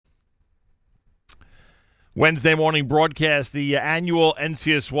Wednesday morning broadcast, the annual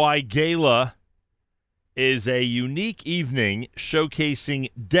NCSY Gala is a unique evening showcasing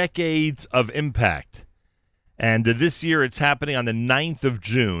decades of impact. And this year it's happening on the 9th of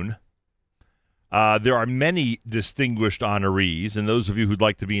June. There are many distinguished honorees, and those of you who'd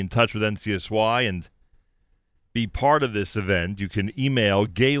like to be in touch with NCSY and be part of this event, you can email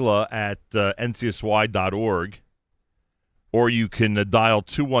gala@ncsy.org. Or you can dial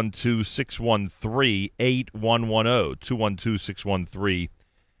 212-613-8110,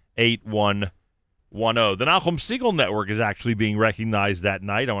 212-613-8110. The Nachum Segal Network is actually being recognized that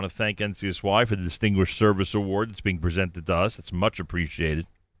night. I want to thank NCSY for the Distinguished Service Award that's being presented to us. It's much appreciated.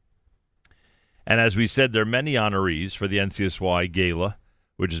 And as we said, there are many honorees for the NCSY Gala,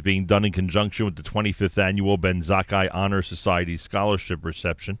 which is being done in conjunction with the 25th Annual Ben Zakkai Honor Society Scholarship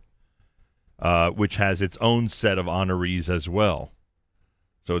Reception, which has its own set of honorees as well.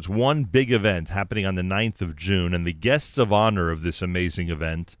 So it's one big event happening on the 9th of June, and the guests of honor of this amazing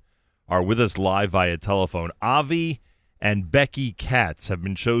event are with us live via telephone. Avi and Becky Katz have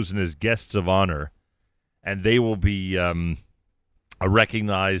been chosen as guests of honor, and they will be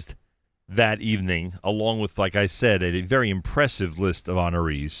recognized that evening, along with, like I said, a very impressive list of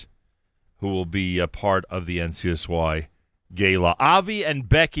honorees who will be a part of the NCSY Gala. Avi and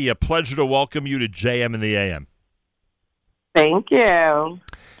Becky, a pleasure to welcome you to JM and the AM. Thank you.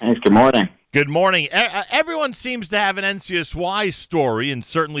 Thanks. Good morning. Good morning. Everyone seems to have an NCSY story, and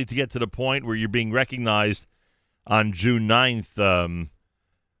certainly to get to the point where you're being recognized on June 9th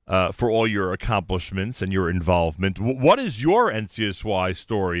for all your accomplishments and your involvement. What is your NCSY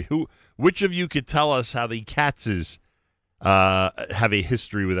story? Which of you could tell us how the Katzes have a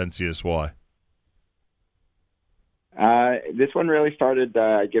history with NCSY? This one really started,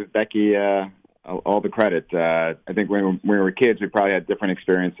 I give Becky all the credit. I think when we were kids, we probably had different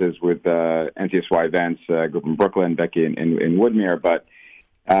experiences with NCSY events. I grew up in Brooklyn, Becky in Woodmere, but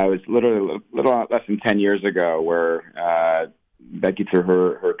it was literally a little less than 10 years ago where Becky, through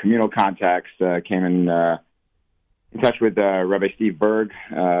her communal contacts, came in touch with Rabbi Steve Berg,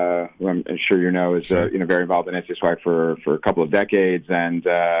 who I'm sure you know is very involved in NCSY for a couple of decades, and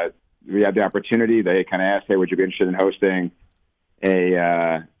we had the opportunity. They kind of asked, "Hey, would you be interested in hosting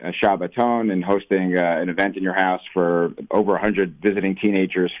a Shabbaton and hosting an event in your house for over 100 visiting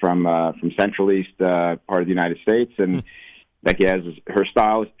teenagers from Central East part of the United States?" And Becky, as her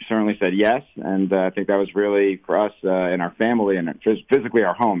style, certainly said yes. And I think that was really, for us and our family and physically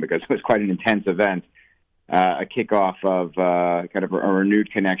our home, because it was quite an intense event, a kickoff of kind of a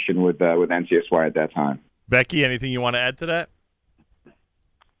renewed connection with NCSY at that time. Becky, anything you want to add to that?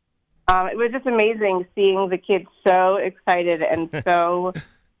 It was just amazing seeing the kids so excited and so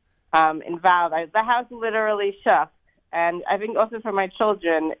involved. The house literally shook. And I think also for my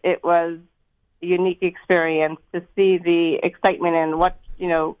children, it was a unique experience to see the excitement and what,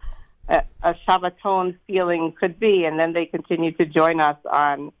 a Shabbaton feeling could be. And then they continued to join us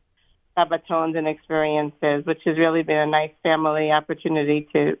on Shabbatons and experiences, which has really been a nice family opportunity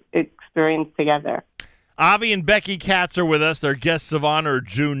to experience together. Avi and Becky Katz are with us. They're guests of honor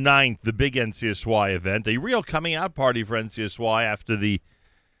June 9th, the big NCSY event, a real coming out party for NCSY after the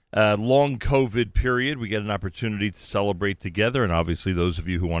long COVID period. We get an opportunity to celebrate together, and obviously those of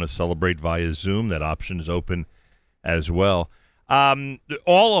you who want to celebrate via Zoom, that option is open as well.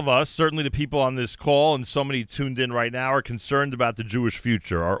 All of us, certainly the people on this call and so many tuned in right now, are concerned about the Jewish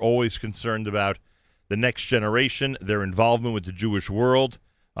future, are always concerned about the next generation, their involvement with the Jewish world,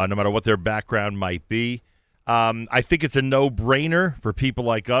 no matter what their background might be. I think it's a no-brainer for people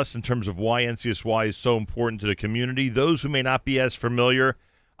like us in terms of why NCSY is so important to the community. Those who may not be as familiar,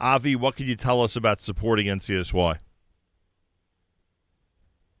 Avi, what can you tell us about supporting NCSY?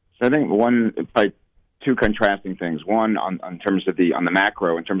 So I think two contrasting things. One, on terms of on the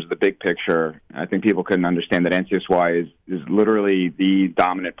macro, in terms of the big picture, I think people can understand that NCSY is literally the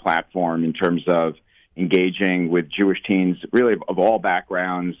dominant platform in terms of engaging with Jewish teens, really of all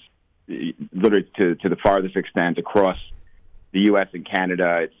backgrounds, literally to the farthest extent across the U.S. and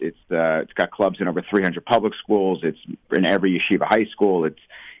Canada. It's got clubs in over 300 public schools. It's in every yeshiva high school.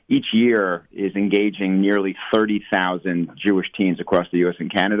 Each year is engaging nearly 30,000 Jewish teens across the U.S. and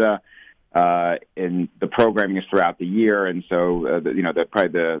Canada. And the programming is throughout the year, and so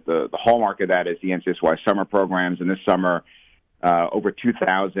the hallmark of that is the NCSY summer programs. And this summer, over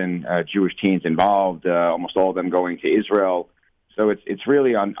 2,000 Jewish teens involved, almost all of them going to Israel. So it's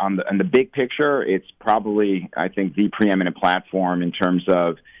really on the big picture. It's probably, I think, the preeminent platform in terms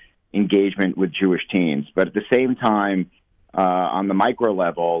of engagement with Jewish teens. But at the same time, on the micro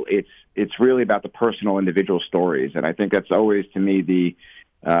level, it's really about the personal, individual stories, and I think that's always, to me, the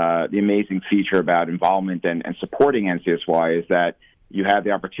the amazing feature about involvement and supporting NCSY is that you have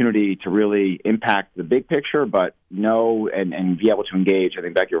the opportunity to really impact the big picture, but know and be able to engage. I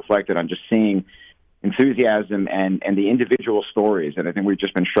think Becky reflected on just seeing enthusiasm and the individual stories. And I think we've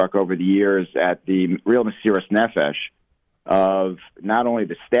just been struck over the years at the real Mesiras Nefesh of not only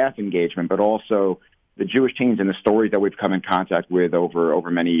the staff engagement, but also the Jewish teens and the stories that we've come in contact with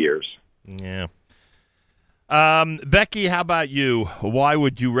over many years. Yeah. Becky, how about you? Why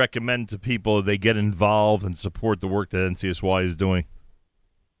would you recommend to people they get involved and support the work that NCSY is doing?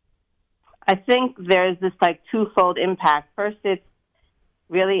 I think there's this twofold impact. First, it's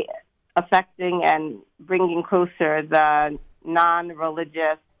really affecting and bringing closer the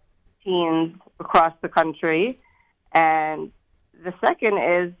non-religious teens across the country. And the second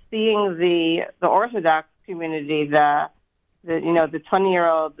is seeing the Orthodox community, the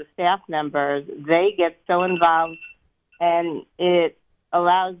 20-year-old, the staff members, they get so involved, and it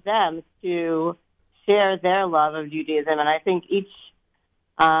allows them to share their love of Judaism. And I think each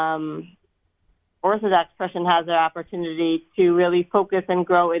Orthodox person has their opportunity to really focus and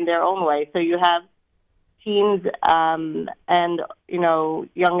grow in their own way. So you have teens and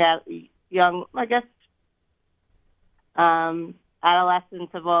young, I guess,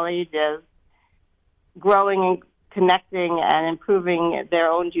 adolescents of all ages, growing and connecting and improving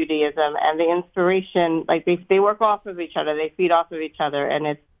their own Judaism, and the inspiration, they work off of each other, they feed off of each other, and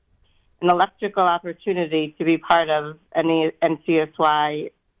it's an electrical opportunity to be part of any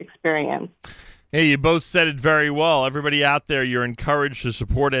NCSY experience. Hey, you both said it very well. Everybody out there, you're encouraged to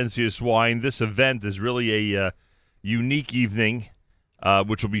support NCSY, and this event is really a unique evening,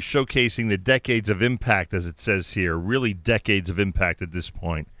 which will be showcasing the decades of impact, as it says here, really decades of impact at this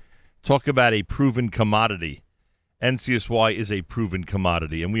point. Talk about a proven commodity. NCSY is a proven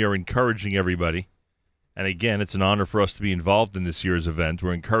commodity, and we are encouraging everybody. And again, it's an honor for us to be involved in this year's event.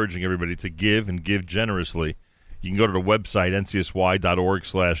 We're encouraging everybody to give and give generously. You can go to the website,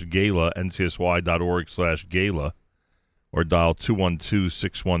 ncsy.org/gala, ncsy.org/gala, or dial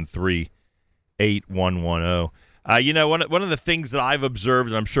 212-613-8110. One of the things that I've observed,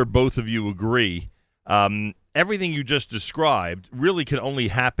 and I'm sure both of you agree, everything you just described really can only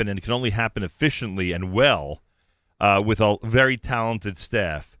happen, and it can only happen efficiently and well with a very talented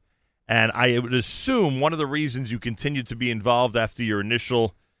staff. And I would assume one of the reasons you continue to be involved after your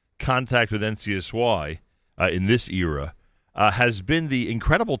initial contact with NCSY in this era has been the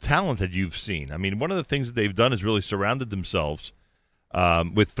incredible talent that you've seen. I mean, one of the things that they've done is really surrounded themselves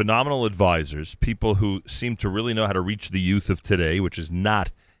with phenomenal advisors, people who seem to really know how to reach the youth of today, which is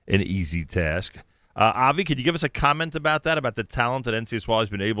not an easy task. Avi, could you give us a comment about that, about the talent that NCSY has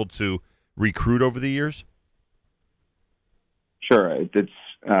been able to recruit over the years? Sure.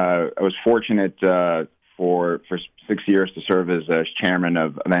 I was fortunate for 6 years to serve as chairman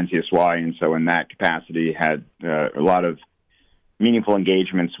of NCSY, and so in that capacity had a lot of meaningful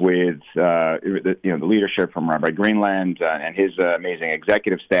engagements with the leadership from Rabbi Greenland and his amazing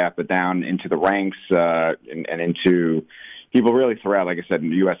executive staff, but down into the ranks and into people really throughout, like I said, in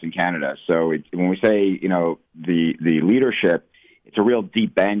the U.S. and Canada. So when we say the leadership, it's a real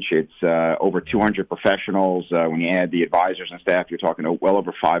deep bench. It's over 200 professionals. When you add the advisors and staff, you're talking well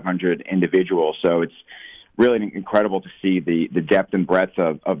over 500 individuals. So it's really incredible to see the depth and breadth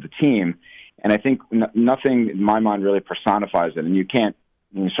of the team. And I think nothing in my mind really personifies it. And you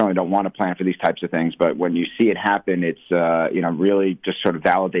certainly don't want to plan for these types of things, but when you see it happen, it's really just sort of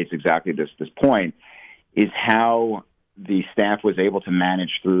validates exactly this point, is how the staff was able to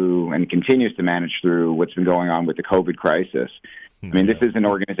manage through and continues to manage through what's been going on with the COVID crisis. I mean, this is an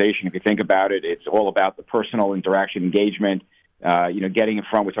organization, if you think about it, it's all about the personal interaction, engagement, getting in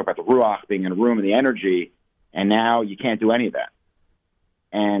front. We talk about the ruach, being in a room, and the energy, and now you can't do any of that.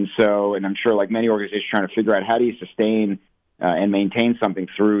 And so, and I'm sure like many organizations trying to figure out how do you sustain and maintain something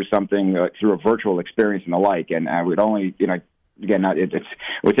through a virtual experience and the like. And I would only, again, it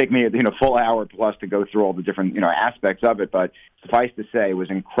would take me a full hour plus to go through all the different aspects of it. But suffice to say, it was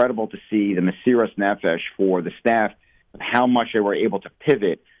incredible to see the Mesiras Nefesh for the staff, of how much they were able to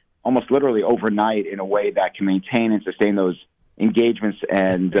pivot almost literally overnight in a way that can maintain and sustain those engagements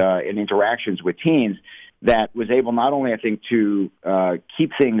and interactions with teens. That was able not only, I think, to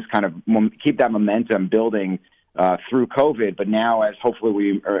keep things keep that momentum building through COVID, but now as hopefully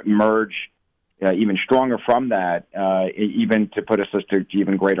we emerge even stronger from that, even to put us to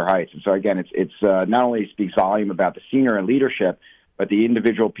even greater heights. And so again, it's not only speaks volume about the senior and leadership, but the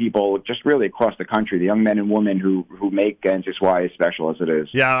individual people just really across the country, the young men and women who make NCSY as special as it is.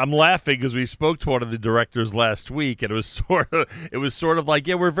 Yeah, I'm laughing because we spoke to one of the directors last week, and it was sort of like,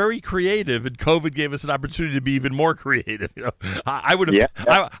 yeah, we're very creative, and COVID gave us an opportunity to be even more creative. You know, I would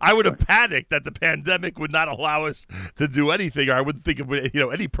have panicked that the pandemic would not allow us to do anything, or I wouldn't think of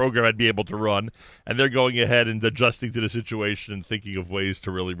any program I'd be able to run. And they're going ahead and adjusting to the situation and thinking of ways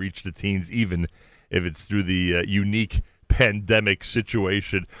to really reach the teens, even if it's through the unique pandemic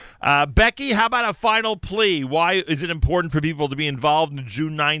situation. Becky, how about a final plea? Why is it important for people to be involved in the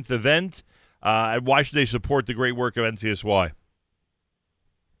June 9th event? And why should they support the great work of NCSY?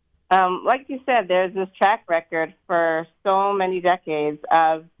 Like you said, there's this track record for so many decades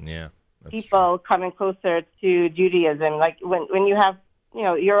of people coming closer to Judaism. Like when you have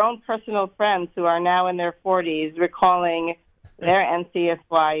your own personal friends who are now in their 40s recalling their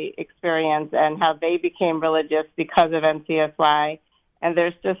NCSY experience and how they became religious because of NCSY. And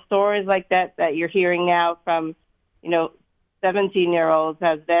there's just stories like that you're hearing now from, 17-year-olds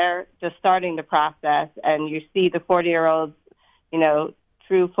as they're just starting the process. And you see the 40-year-olds,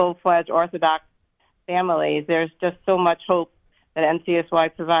 true full-fledged Orthodox families. There's just so much hope that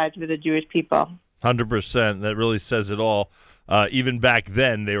NCSY provides for the Jewish people. 100%. That really says it all. Even back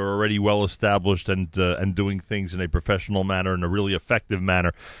then, they were already well established and doing things in a professional manner, in a really effective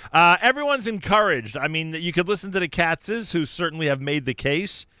manner. Everyone's encouraged. I mean, you could listen to the Katzes, who certainly have made the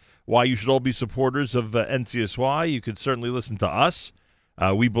case why you should all be supporters of NCSY. You could certainly listen to us.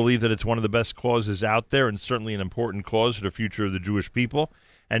 We believe that it's one of the best causes out there, and certainly an important cause for the future of the Jewish people.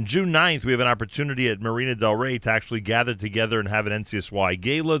 And June 9th, we have an opportunity at Marina Del Rey to actually gather together and have an NCSY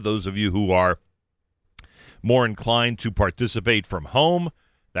gala. Those of you who are more inclined to participate from home,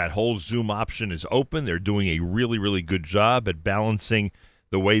 that whole Zoom option is open. They're doing a really, really good job at balancing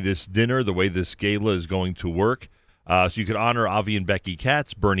the way this dinner, the way this gala is going to work. So you could honor Avi and Becky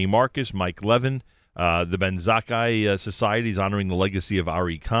Katz, Bernie Marcus, Mike Levin. The Ben Zakkai Society is honoring the legacy of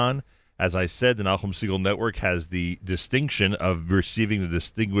Ari Kahn. As I said, the Nachum Segal Network has the distinction of receiving the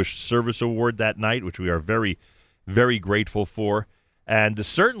Distinguished Service Award that night, which we are very, very grateful for. And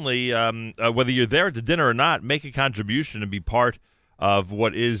certainly, whether you're there at the dinner or not, make a contribution and be part of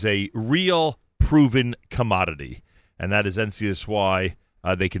what is a real proven commodity, and that is NCSY.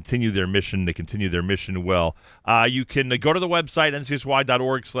 They continue their mission. They continue their mission well. You can go to the website,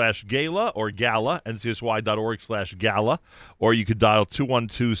 ncsy.org/gala or gala, ncsy.org/gala, or you could dial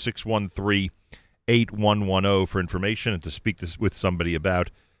 212-613-8110 for information and to speak with somebody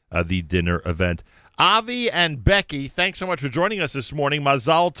about the dinner event. Avi and Becky, thanks so much for joining us this morning.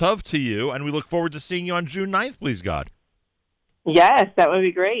 Mazal Tov to you, and we look forward to seeing you on June 9th, please God. Yes, that would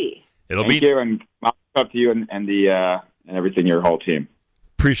be great. Thank you, and Mazal Tov to you and everything, your whole team.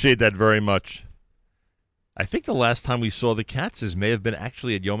 Appreciate that very much. I think the last time we saw the Katzes may have been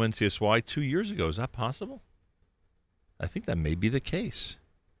actually at Yom NCSY 2 years ago. Is that possible? I think that may be the case.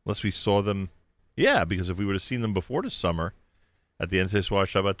 Unless we saw them, because if we would have seen them before the summer, at the NCSY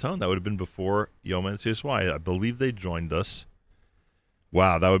Shabbaton, that would have been before Yom NCSY. I believe they joined us.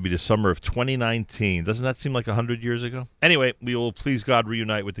 Wow, that would be the summer of 2019. Doesn't that seem like 100 years ago? Anyway, we will, please God,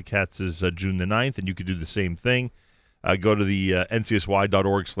 reunite with the Katzes June the 9th, and you could do the same thing. Go to the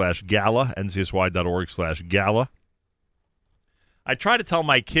ncsy.org/gala, ncsy.org/gala. I try to tell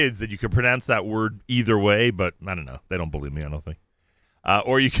my kids that you can pronounce that word either way, but I don't know. They don't believe me, I don't think.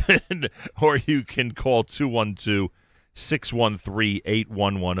 Or you can call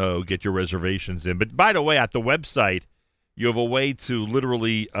 212-613-8110, get your reservations in. But by the way, at the website, you have a way to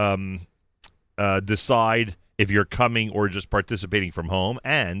literally decide if you're coming or just participating from home,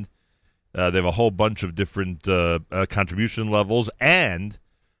 and they have a whole bunch of different contribution levels, and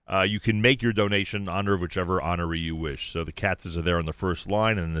you can make your donation in honor of whichever honoree you wish. So the Katzes are there on the first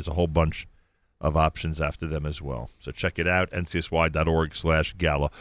line, and there's a whole bunch of options after them as well. So check it out, ncsy.org/gala.